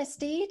on a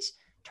stage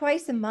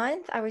twice a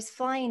month. I was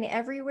flying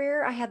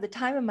everywhere. I had the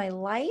time of my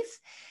life.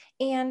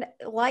 And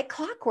like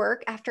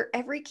clockwork, after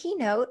every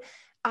keynote,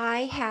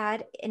 I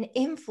had an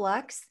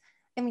influx.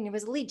 I mean, it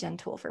was a lead gen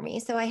tool for me.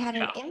 So I had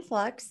an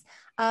influx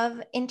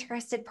of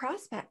interested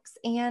prospects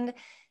and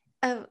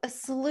a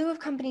slew of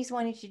companies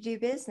wanting to do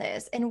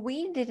business. And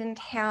we didn't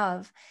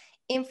have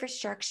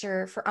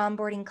infrastructure for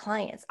onboarding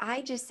clients.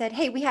 I just said,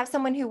 hey, we have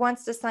someone who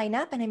wants to sign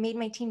up, and I made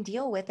my team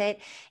deal with it.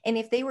 And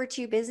if they were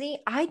too busy,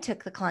 I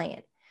took the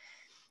client.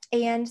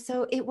 And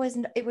so it was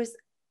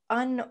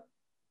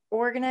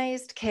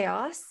unorganized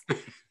chaos.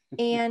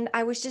 And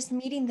I was just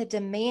meeting the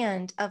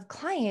demand of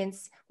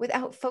clients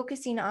without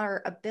focusing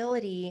our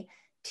ability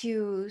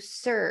to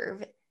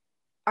serve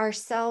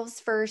ourselves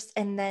first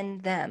and then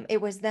them.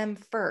 It was them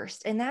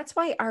first. And that's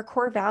why our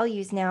core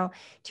values now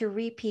to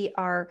repeat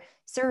are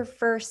serve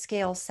first,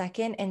 scale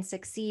second, and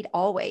succeed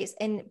always.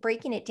 And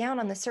breaking it down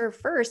on the serve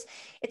first,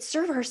 it's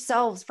serve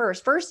ourselves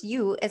first. First,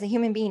 you as a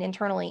human being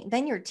internally,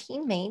 then your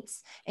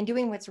teammates, and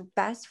doing what's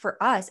best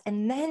for us,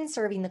 and then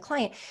serving the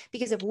client.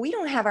 Because if we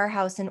don't have our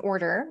house in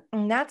order,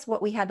 and that's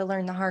what we had to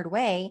learn the hard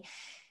way,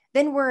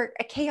 then we're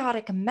a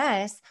chaotic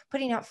mess,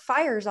 putting out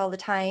fires all the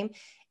time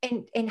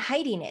and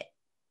hiding it.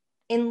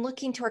 In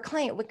looking to our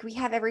client, we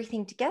have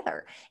everything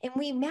together, and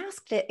we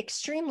masked it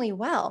extremely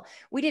well.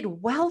 We did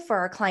well for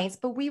our clients,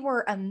 but we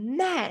were a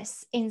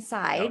mess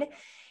inside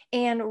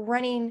and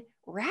running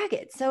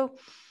ragged. So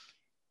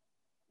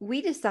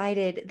we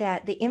decided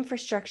that the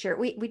infrastructure,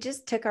 we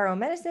just took our own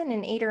medicine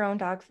and ate our own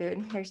dog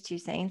food. There's 2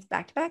 sayings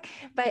back to back,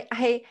 but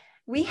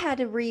we had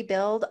to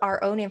rebuild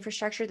our own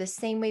infrastructure the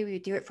same way we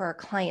would do it for our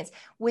clients.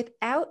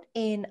 Without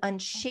an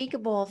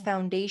unshakable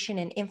foundation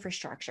and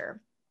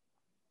infrastructure,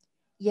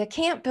 you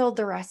can't build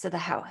the rest of the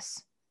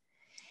house.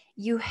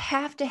 You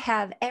have to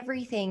have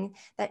everything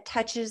that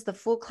touches the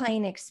full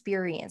client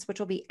experience, which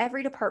will be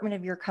every department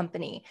of your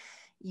company.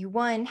 You,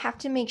 one, have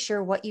to make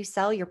sure what you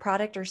sell, your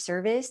product or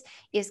service,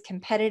 is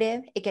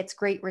competitive. It gets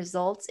great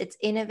results. It's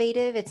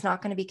innovative. It's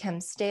not going to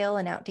become stale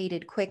and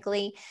outdated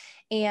quickly.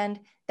 And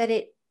that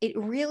it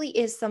really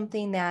is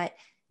something that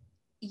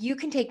you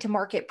can take to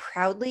market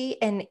proudly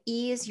and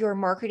ease your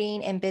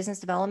marketing and business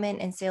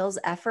development and sales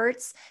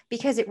efforts,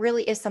 because it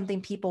really is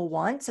something people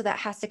want. So that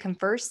has to come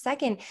first.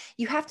 Second,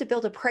 you have to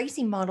build a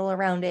pricing model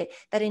around it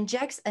that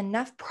injects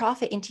enough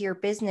profit into your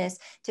business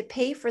to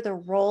pay for the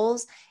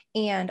roles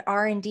and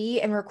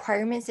R&D and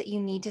requirements that you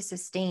need to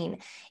sustain.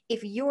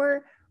 If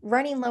your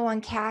running low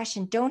on cash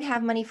and don't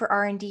have money for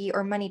R&D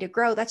or money to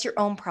grow, that's your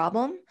own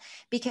problem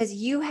because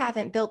you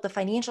haven't built the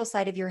financial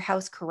side of your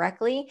house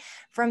correctly.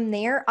 From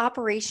there,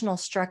 operational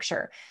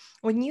structure.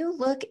 When you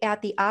look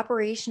at the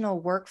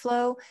operational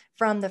workflow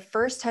from the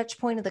first touch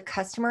point of the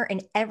customer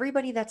and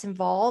everybody that's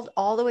involved,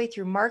 all the way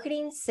through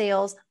marketing,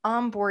 sales,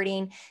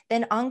 onboarding,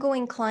 then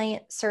ongoing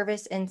client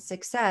service and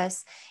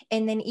success,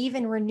 and then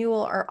even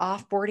renewal or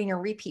offboarding or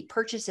repeat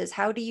purchases,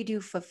 how do you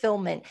do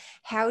fulfillment?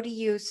 How do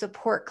you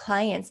support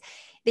clients?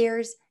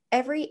 There's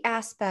every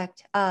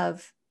aspect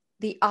of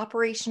the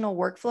operational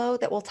workflow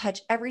that will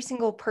touch every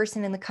single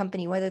person in the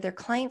company, whether they're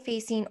client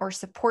facing or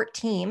support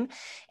team.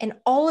 And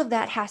all of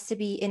that has to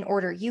be in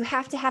order. You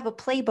have to have a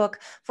playbook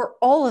for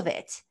all of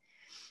it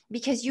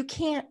because you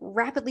can't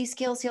rapidly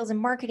scale sales and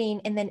marketing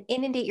and then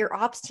inundate your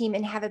ops team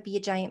and have it be a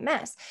giant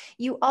mess.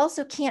 You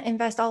also can't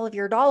invest all of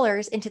your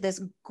dollars into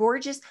this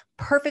gorgeous,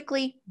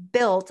 perfectly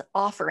built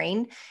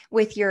offering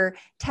with your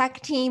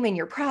tech team and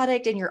your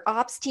product and your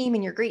ops team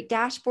and your great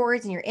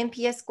dashboards and your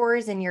NPS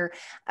scores and your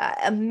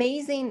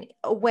amazing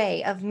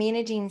way of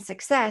managing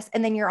success.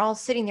 And then you're all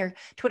sitting there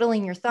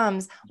twiddling your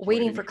thumbs,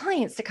 waiting for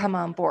clients to come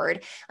on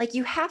board. Like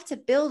you have to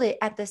build it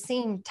at the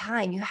same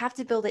time. You have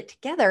to build it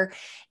together.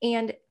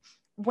 And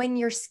when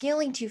you're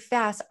scaling too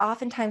fast,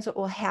 oftentimes what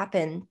will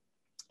happen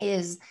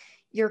is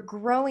you're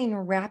growing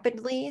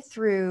rapidly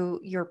through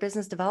your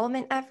business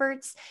development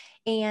efforts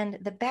and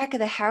the back of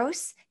the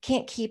house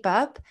can't keep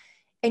up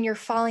and you're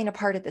falling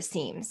apart at the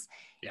seams.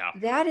 Yeah.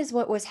 That is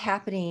what was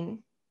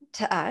happening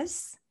to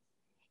us.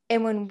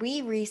 And when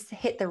we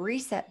hit the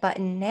reset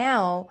button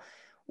now,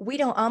 we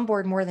don't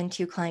onboard more than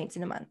 2 clients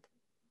in a month.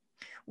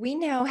 We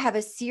now have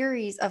a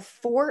series of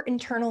 4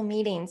 internal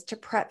meetings to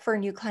prep for a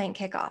new client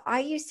kickoff. I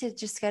used to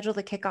just schedule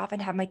the kickoff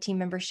and have my team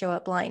members show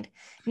up blind.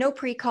 No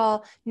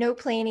pre-call, no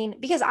planning,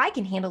 because I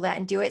can handle that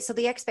and do it. So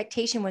the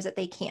expectation was that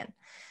they can.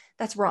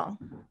 That's wrong.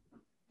 Yep.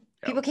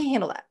 People can't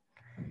handle that.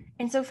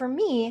 And so for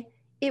me,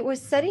 it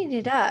was setting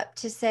it up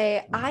to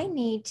say, I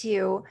need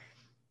to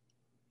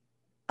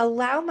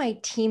allow my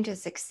team to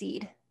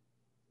succeed.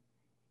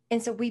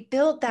 And so we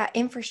built that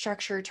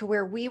infrastructure to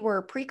where we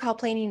were pre-call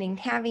planning and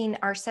having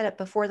our setup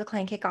before the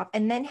client kickoff,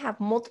 and then have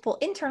multiple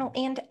internal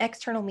and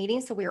external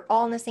meetings. So we were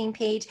all on the same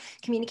page,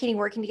 communicating,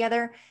 working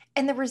together,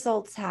 and the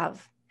results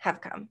have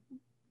come.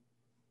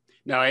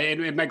 No,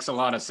 it makes a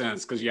lot of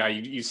sense because, yeah,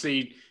 you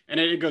see, and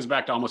it goes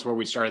back to almost where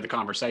we started the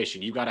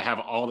conversation. You've got to have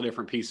all the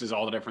different pieces,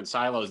 all the different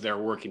silos that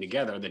are working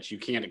together, that you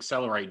can't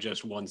accelerate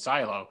just one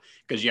silo.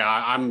 Because, yeah,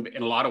 I'm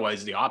in a lot of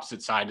ways the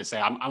opposite side to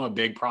say I'm a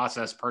big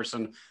process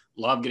person.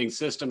 Love getting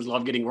systems,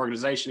 love getting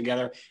organization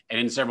together. And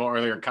in several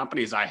earlier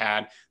companies I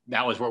had,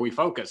 that was where we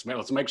focused. Man,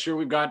 let's make sure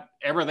we've got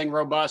everything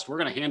robust. We're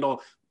going to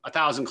handle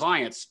 1,000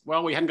 clients.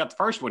 Well, we hadn't got the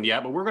first one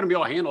yet, but we're going to be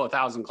able to handle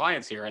 1,000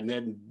 clients here. And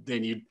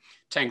then you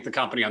tank the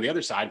company on the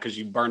other side because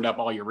you burned up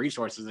all your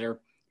resources there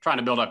trying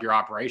to build up your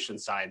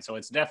operations side. So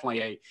it's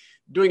definitely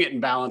doing it in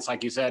balance.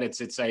 Like you said,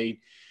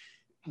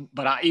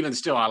 but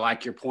I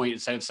like your point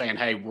instead of saying,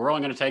 hey, we're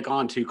only going to take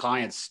on 2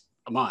 clients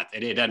a month.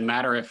 It doesn't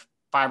matter if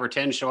 5 or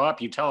 10 show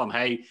up, you tell them,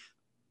 hey,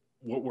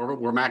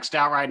 we're maxed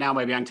out right now.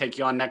 Maybe I can take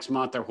you on next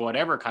month or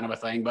whatever kind of a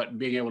thing, but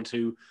being able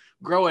to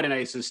grow it in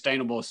a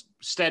sustainable,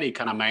 steady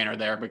kind of manner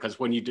there, because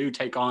when you do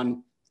take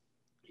on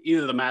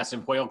either the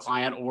massive whale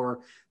client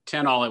or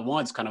 10 all at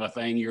once kind of a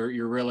thing,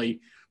 you're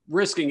really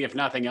risking, if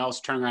nothing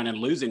else, turning around and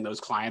losing those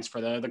clients for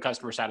the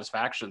customer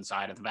satisfaction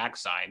side at the back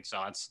side.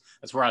 So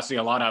that's where I see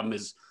a lot of them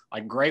is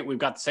like, great, we've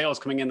got the sales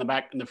coming in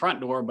the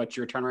front door, but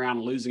you're turning around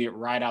and losing it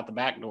right out the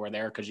back door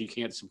there because you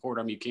can't support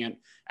them. You can't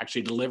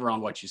actually deliver on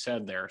what you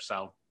said there.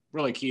 So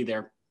really key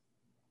there.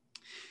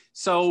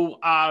 So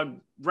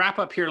wrap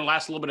up here in the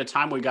last little bit of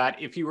time we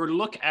got. If you were to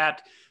look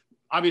at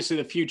obviously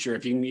the future,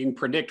 if you can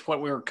predict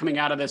what we're coming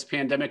out of this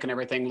pandemic and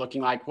everything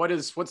looking like,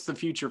 what's the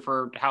future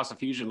for House of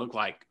Fusion look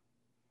like?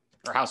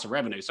 Or House of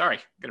Revenue, sorry,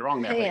 get it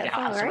wrong there. Yeah,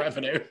 House of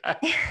Revenue.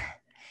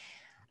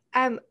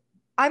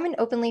 I'm an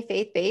openly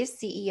faith-based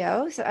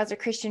CEO. So as a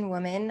Christian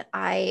woman,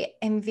 I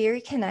am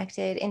very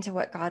connected into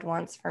what God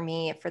wants for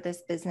me for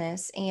this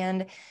business.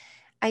 And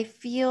I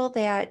feel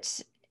that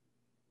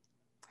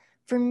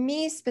for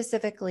me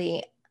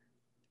specifically,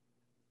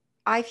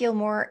 I feel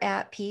more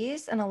at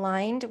peace and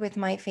aligned with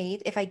my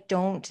faith if I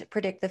don't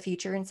predict the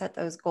future and set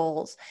those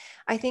goals.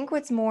 I think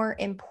what's more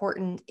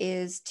important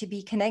is to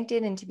be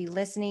connected and to be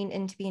listening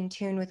and to be in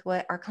tune with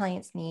what our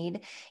clients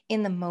need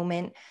in the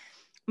moment.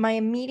 My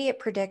immediate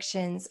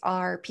predictions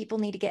are people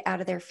need to get out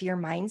of their fear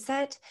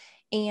mindset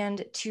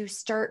and to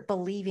start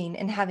believing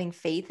and having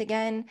faith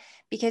again.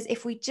 Because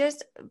if we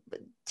just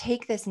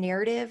take this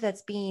narrative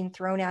that's being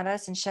thrown at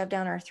us and shoved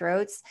down our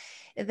throats,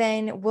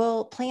 then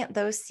we'll plant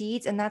those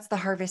seeds and that's the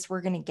harvest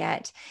we're going to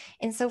get.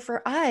 And so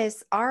for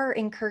us, our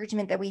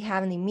encouragement that we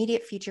have in the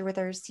immediate future with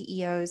our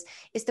CEOs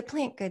is to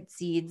plant good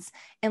seeds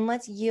and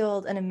let's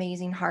yield an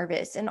amazing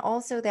harvest. And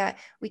also that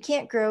we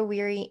can't grow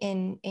weary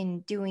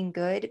in doing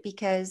good,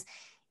 because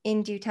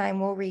in due time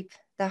we'll reap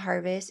the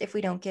harvest if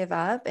we don't give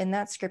up. And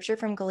that's scripture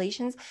from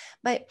Galatians.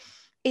 But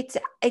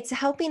it's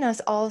helping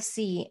us all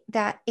see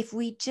that if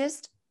we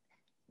just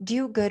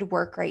do good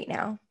work right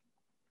now.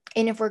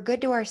 And if we're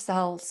good to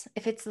ourselves,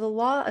 if it's the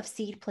law of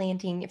seed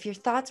planting, if your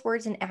thoughts,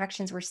 words, and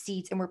actions were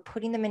seeds and we're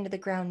putting them into the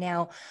ground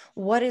now,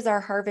 what is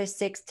our harvest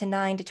 6 to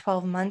 9 to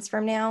 12 months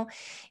from now?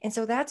 And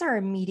so that's our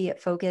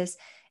immediate focus.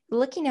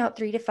 Looking out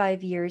 3 to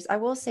 5 years, I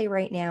will say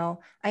right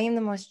now, I am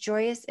the most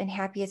joyous and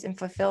happiest and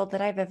fulfilled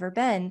that I've ever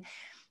been.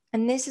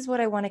 And this is what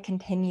I want to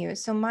continue.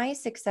 So my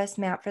success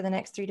map for the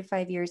next 3 to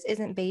 5 years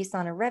isn't based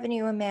on a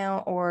revenue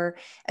amount or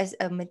as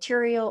a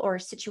material or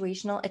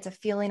situational. It's a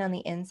feeling on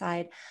the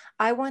inside.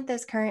 I want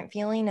this current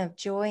feeling of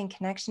joy and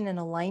connection and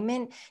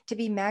alignment to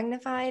be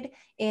magnified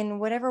in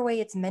whatever way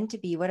it's meant to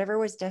be, whatever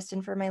was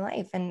destined for my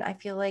life. And I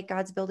feel like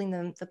God's building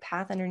the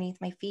path underneath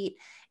my feet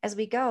as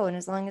we go. And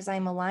as long as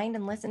I'm aligned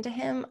and listen to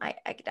him,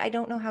 I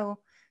don't know how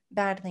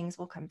bad things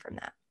will come from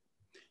that.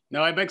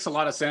 No, it makes a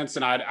lot of sense.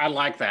 And I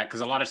like that because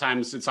a lot of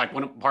times it's like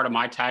one part of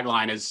my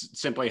tagline is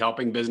simply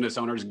helping business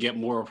owners get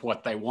more of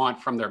what they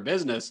want from their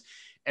business.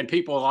 And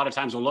people a lot of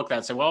times will look at that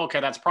and say, well, okay,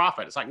 that's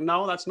profit. It's like,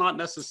 no, that's not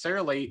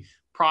necessarily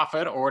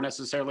profit or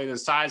necessarily the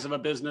size of a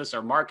business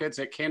or markets.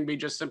 It can be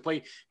just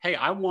simply, hey,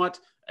 I want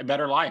a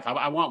better life.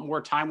 I want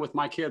more time with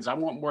my kids. I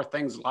want more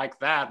things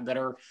like that that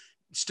are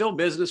still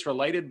business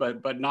related,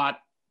 but not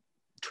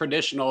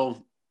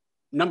traditional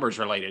numbers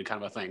related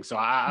kind of a thing. So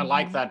I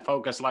like that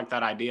focus, like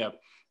that idea.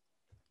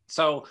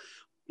 So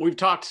we've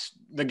talked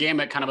the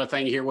gamut kind of a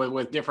thing here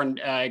with different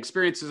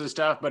experiences and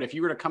stuff. But if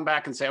you were to come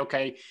back and say,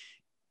 okay,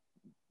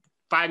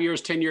 5 years,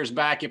 10 years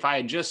back, if I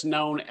had just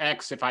known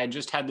X, if I had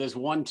just had this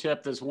one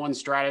tip, this one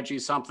strategy,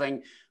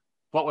 something,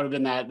 what would have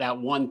been that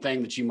one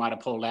thing that you might have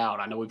pulled out?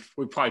 I know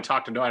we've probably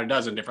talked about a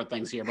dozen different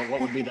things here, but what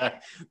would be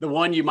the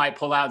one you might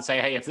pull out and say,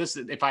 hey,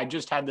 if I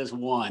just had this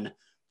one,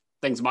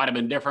 things might have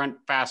been different,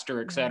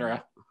 faster, et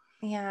cetera.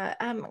 Yeah.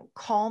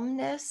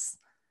 Calmness.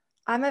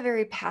 I'm a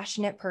very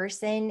passionate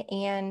person,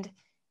 and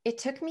it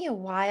took me a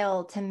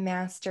while to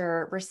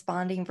master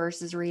responding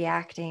versus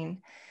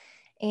reacting.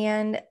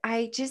 And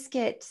I would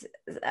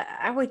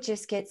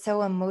just get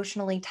so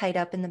emotionally tied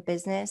up in the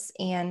business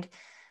and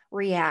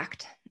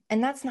react.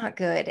 And that's not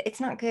good.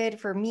 It's not good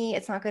for me.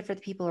 It's not good for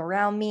the people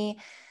around me.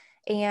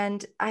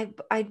 And I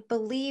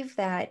believe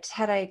that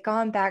had I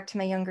gone back to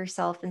my younger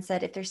self and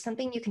said, if there's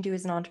something you can do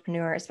as an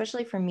entrepreneur,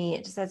 especially for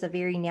me, just as a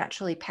very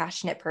naturally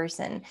passionate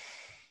person,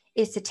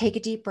 is to take a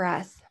deep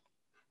breath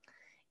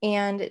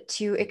and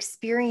to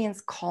experience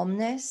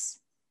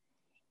calmness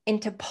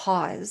and to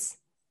pause.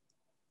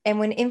 And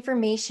when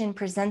information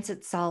presents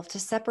itself, to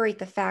separate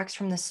the facts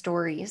from the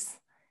stories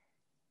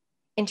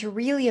and to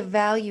really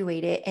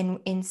evaluate it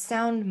and in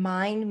sound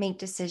mind make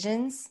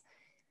decisions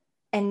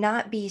and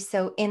not be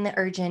so in the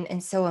urgent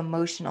and so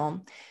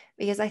emotional.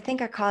 Because I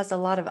think I caused a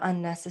lot of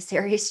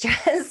unnecessary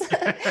stress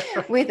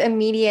with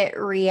immediate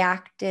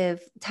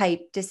reactive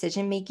type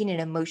decision-making and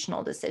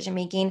emotional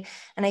decision-making.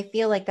 And I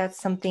feel like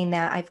that's something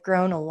that I've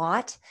grown a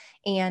lot,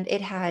 and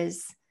it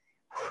has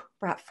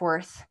brought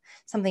forth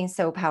something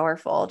so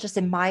powerful just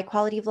in my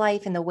quality of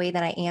life and the way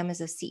that I am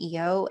as a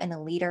CEO and a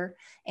leader.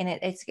 And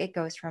it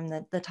goes from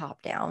the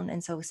top down.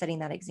 And so setting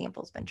that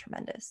example has been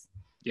tremendous.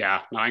 Yeah,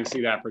 no, I can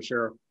see that for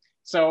sure.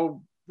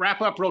 So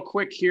wrap up real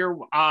quick here.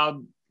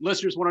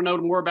 Listeners want to know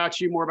more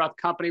about you, more about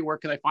the company. Where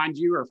can they find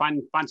you or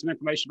find some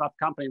information about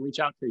the company, reach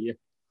out to you?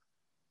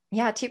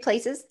 Yeah, 2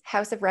 places,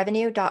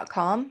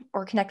 houseofrevenue.com,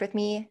 or connect with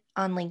me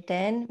on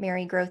LinkedIn,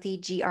 Mary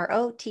Grothe,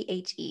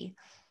 Grothe.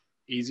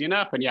 Easy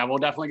enough. And yeah, we'll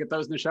definitely get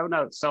those in the show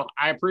notes. So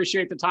I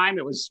appreciate the time.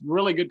 It was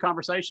really good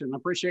conversation. I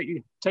appreciate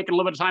you taking a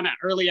little bit of time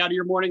early out of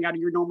your morning, out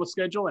of your normal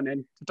schedule, and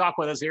to talk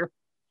with us here.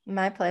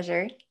 My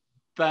pleasure.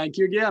 Thank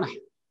you again.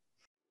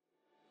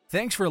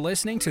 Thanks for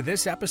listening to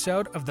this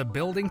episode of the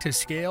Building to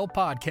Scale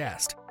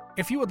podcast.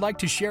 If you would like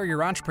to share your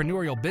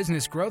entrepreneurial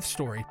business growth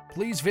story,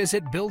 please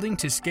visit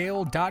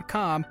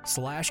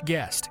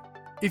buildingtoscale.com/guest.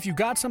 If you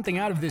got something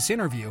out of this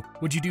interview,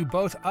 would you do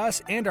both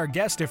us and our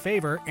guest a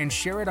favor and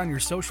share it on your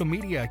social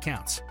media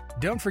accounts?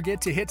 Don't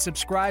forget to hit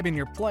subscribe in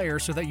your player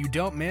so that you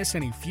don't miss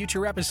any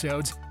future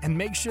episodes, and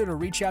make sure to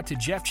reach out to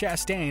Jeff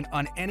Chastain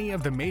on any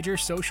of the major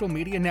social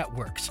media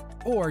networks,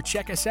 or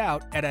check us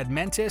out at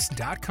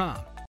admentis.com.